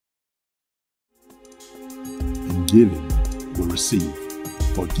giving will receive,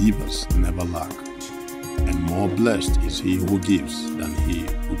 for givers never lack. And more blessed is he who gives than he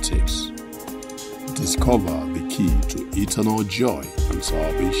who takes. Discover the key to eternal joy and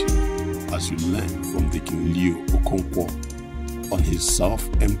salvation as you learn from Deacon Leo on his Self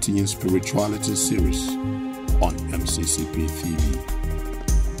Emptying Spirituality series on MCCP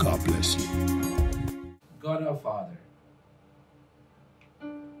TV. God bless you. God our Father,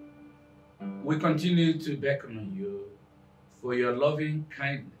 we continue to beckon on you for your loving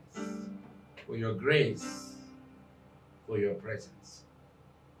kindness, for your grace, for your presence.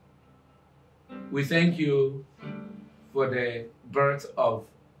 We thank you for the birth of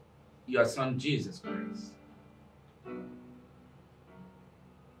your Son, Jesus Christ.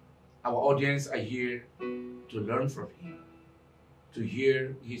 Our audience are here to learn from him, to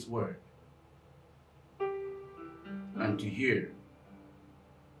hear his word, and to hear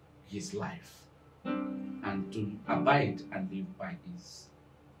his life, and to abide and live by his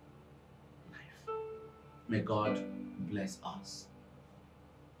life. May God bless us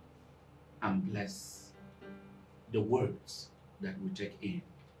and bless the words that we take in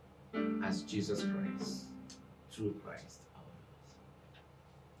as Jesus Christ, through Christ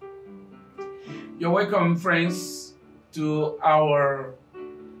our Lord. You're welcome, friends, to our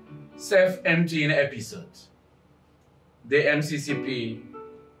self-emptying episode. The MCCP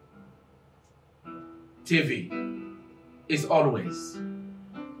TV is always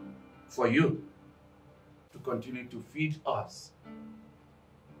for you to continue to feed us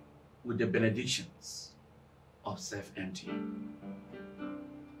with the benedictions of self-emptying.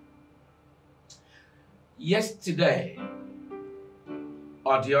 Yesterday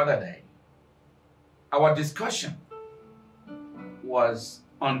or the other day, our discussion was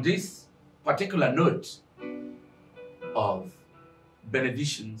on this particular note of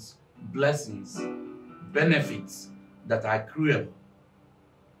benedictions, blessings, benefits that are accruable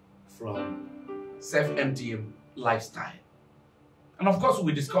from self-emptying lifestyle. And of course,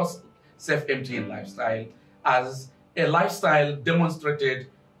 we discussed self-emptying lifestyle as a lifestyle demonstrated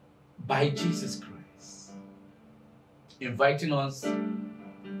by Jesus Christ, inviting us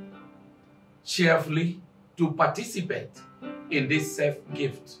cheerfully to participate in this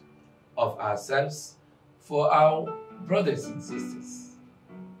self-gift of ourselves for our brothers and sisters.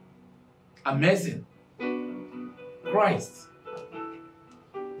 Amazing. Christ,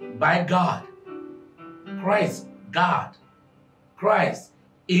 by God, Christ, God, Christ,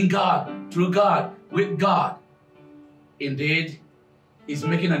 in God, through God, with God, indeed, is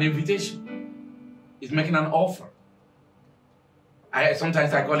making an invitation, is making an offer.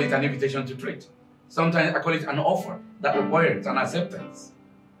 Sometimes I call it an invitation to treat. Sometimes I call it an offer that requires an acceptance.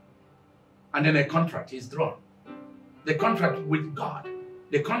 And then a contract is drawn. The contract with God,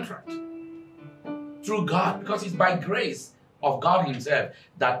 the contract through God, because it's by grace of God himself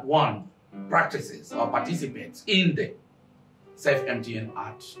that one practices or participates in the self-emptying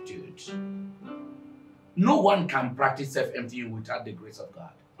attitude. No one can practice self-emptying without the grace of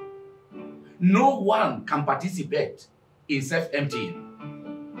God. No one can participate in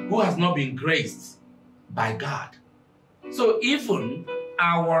self-emptying who has not been graced by God. So even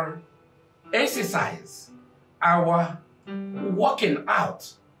our exercise, our working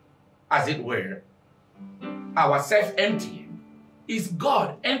out, as it were, our self-emptying is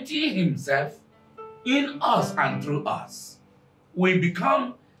God emptying himself in us and through us. We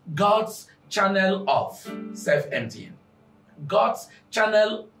become God's channel of self-emptying. God's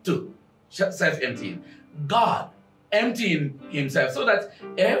channel to self-emptying. God emptying himself so that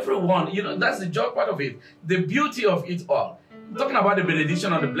everyone, that's the joy part of it, the beauty of it all. Talking about the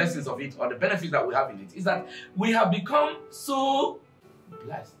benediction or the blessings of it or the benefits that we have in it is that we have become so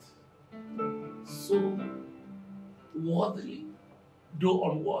blessed, so worthily, though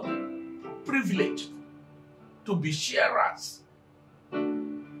unworthy, privileged to be sharers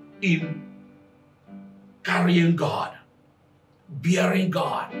in carrying God, bearing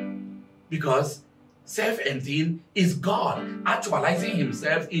God, because self-emptying is God actualizing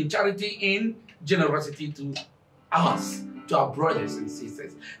himself in charity, in generosity to us, to our brothers and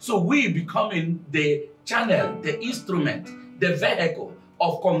sisters. So we becoming the channel, the instrument, the vehicle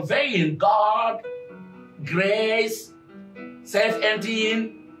of conveying God, grace,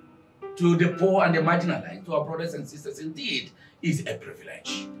 self-emptying to the poor and the marginalized, to our brothers and sisters. Indeed, is a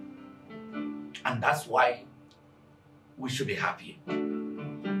privilege. And that's why we should be happy.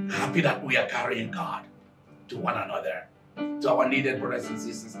 Happy that we are carrying God to one another, to our needed brothers and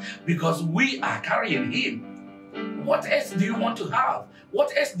sisters, because we are carrying him. What else do you want to have?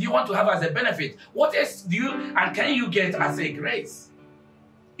 What else do you want to have as a benefit? What else do you and can you get as a grace?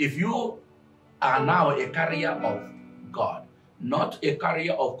 If you are now a carrier of God, not a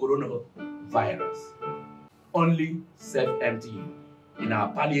carrier of coronavirus. Only self-emptying in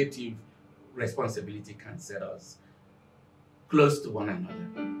our palliative responsibility can set us close to one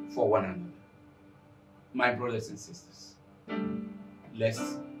another, for one another. My brothers and sisters,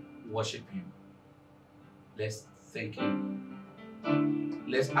 let's worship Him. Let's thank Him.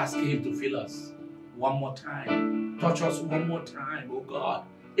 Let's ask Him to fill us one more time. Touch us one more time, oh God.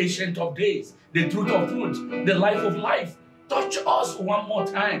 Ancient of days, the truth of truth, the life of life. Touch us one more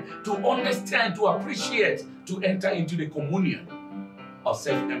time to understand, to appreciate, to enter into the communion of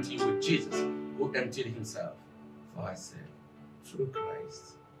self-emptying with Jesus, who emptied Himself for our sake through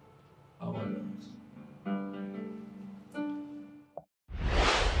Christ our Lord.